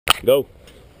Go.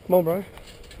 Come on, Bryan.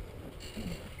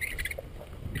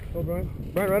 Go,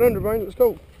 Bryan. Bryan, right under, Bryan. Let's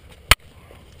go.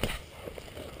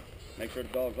 Make sure the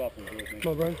dog's off him.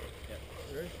 Come on, Bryan.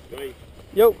 Yeah. Ready? Ready.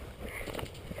 Yo.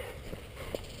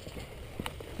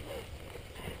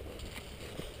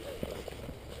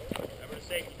 Remember the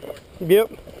safety, George.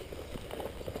 Yep.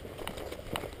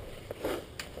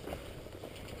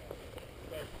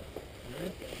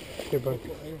 Here, Bryan.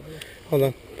 Hold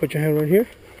on. Put your hand right here.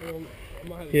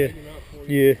 Yeah.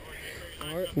 Yeah.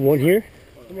 One here.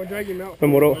 I'm gonna drag him out.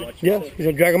 Yeah, he's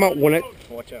gonna drag him out. One at.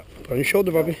 Watch out. On your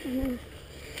shoulder, Bobby.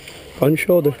 On your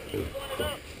shoulder.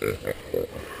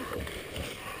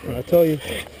 I tell you.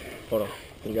 Hold on.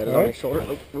 You got it on your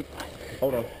shoulder. Oop.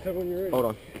 Hold on. Hold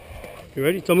on. You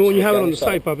ready? Tell me when you have it on the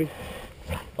side, Bobby.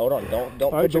 Hold on.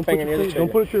 Don't put your finger near the trigger.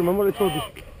 Don't put it through. Remember what I told you.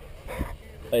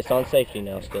 It's on safety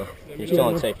now still. You're still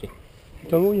on safety.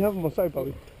 Tell me when you have them on side,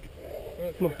 Bobby.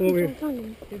 Come on, come over here.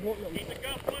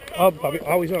 Up, Bobby.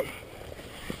 Always up.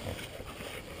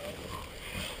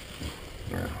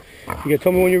 You gotta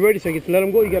tell me when you're ready, so you get to let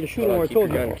him go. You gotta shoot him where I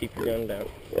told you. Keep your gun down.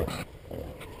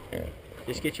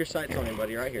 Just get your sights on him,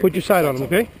 buddy, right here. Put your sight on him,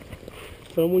 okay?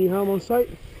 Tell him when you have him on sight.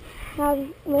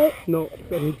 Wait. No,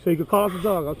 so you can call off the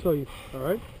dog, I'll tell you.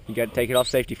 Alright? You gotta take it off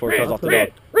safety before it goes off the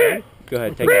dog. Go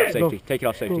ahead, take it off safety. Take it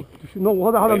off safety. No,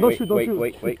 hold on, don't shoot, don't shoot.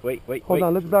 Wait. Hold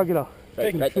on, let the dog get out.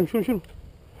 Shoot him.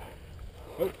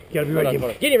 You gotta be ready.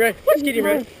 Get him ready. Let's get him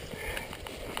ready.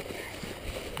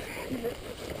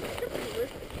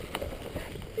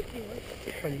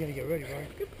 You gotta get ready, Bryan.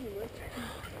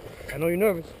 I know you're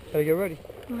nervous. Gotta get ready.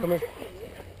 Come here.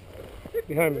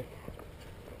 Behind me.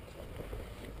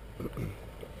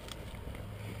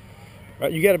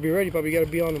 Right, you gotta be ready, Bobby. You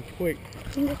gotta be on him quick.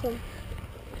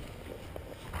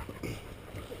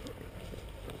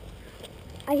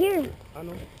 I hear him. I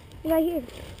know. Yeah, I hear him.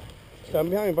 Stand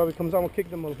behind him, Bobby. Comes out and kick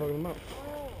them motherfuckers out.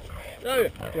 Oh.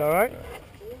 You alright?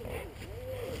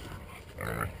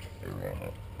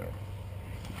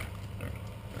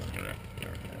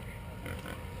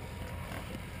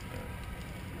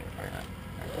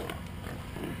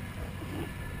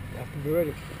 You have to be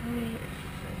ready.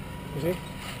 You see?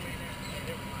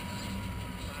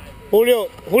 Julio,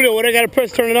 what I gotta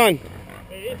press? Turn it on.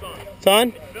 It is on. It's on?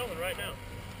 It's filming right now.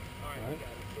 Alright.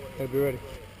 Gotta be ready.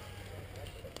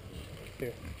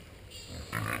 Here.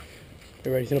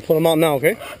 You're ready. He's gonna pull him out now,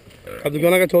 okay? Have the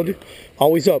gun like I told you.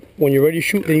 Always up. When you're ready to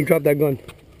shoot, then you drop that gun.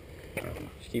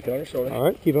 Just keep it on your shoulder.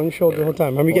 Alright, keep it on your shoulder the whole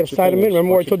time. Remember, you gotta sight him in.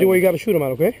 Remember where I told you where you gotta shoot him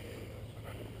at, okay?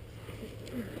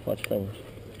 Watch your fingers.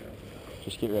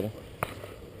 Just get ready.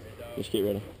 Just get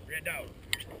ready. Red dog.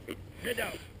 Red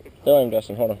dog. Tell him,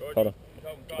 Dustin. Hold on.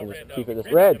 Just keep it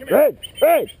this. Red.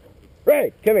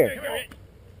 Come here.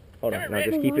 Hold on. Now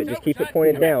just keep it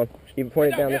pointed down. Keep it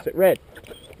pointed down. That's it. Red.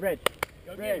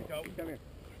 Come here.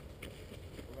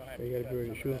 You gotta be ready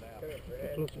to shoot.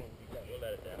 We'll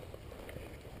let it down.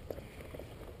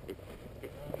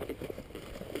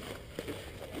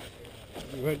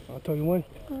 You ready? I'll tell you when.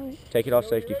 Take it off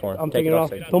safety for him. I'm taking it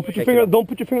off. Don't put your finger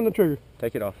on the trigger.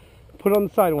 Take it off. Put it on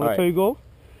the side. When I tell you go,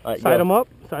 sight him up.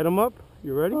 Sight him up.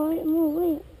 You ready?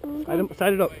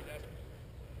 Sight it up.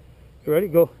 You ready?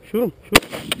 Go. Shoot him.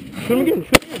 Shoot him again.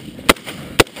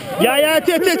 Yeah.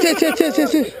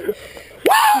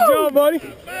 Woo! Good job, buddy.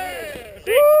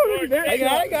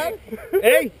 I got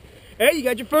it. Hey, you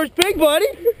got your first pig, buddy.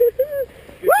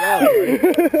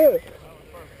 Woo!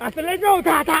 I said, let's go,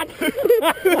 Tot.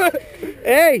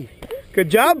 Hey, good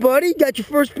job, buddy. Got your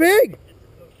first pig.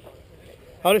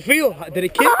 How'd it feel? Did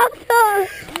it kick?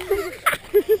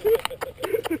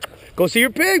 Go see your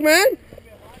pig, man.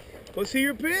 Go see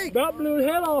your pig. That blew his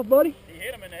head off, buddy. He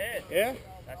hit him in the head. Yeah?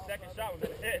 That second shot was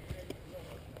in the head.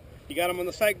 You got him on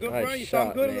the sight good, Nice Bryan? You saw him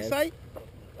shot, good on man. the sight?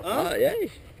 Huh? Yeah.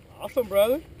 Awesome,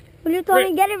 brother. When you told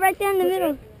me get it right there in the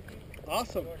middle.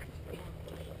 Awesome.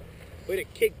 Way to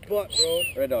kick butt, bro.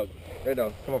 Red dog. Come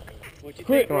on. What you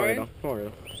Come think, on, Red Bryan? dog. Come on, Red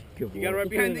dog. You got it right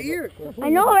behind the ear. I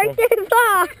know, right there in the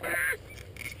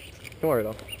Come on, Red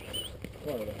dog.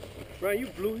 Bryan, you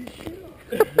blew his shit up.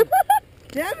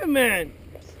 Damn it, man.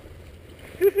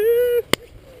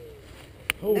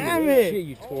 Holy Damn it. shit,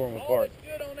 you tore him All apart.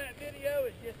 that's good on that video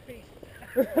is just pieces.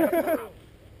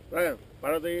 Bryan,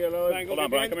 Hold on,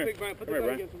 Bryan, come here. Put Come here,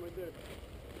 Bryan.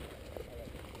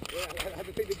 Yeah, I had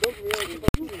to take the dope.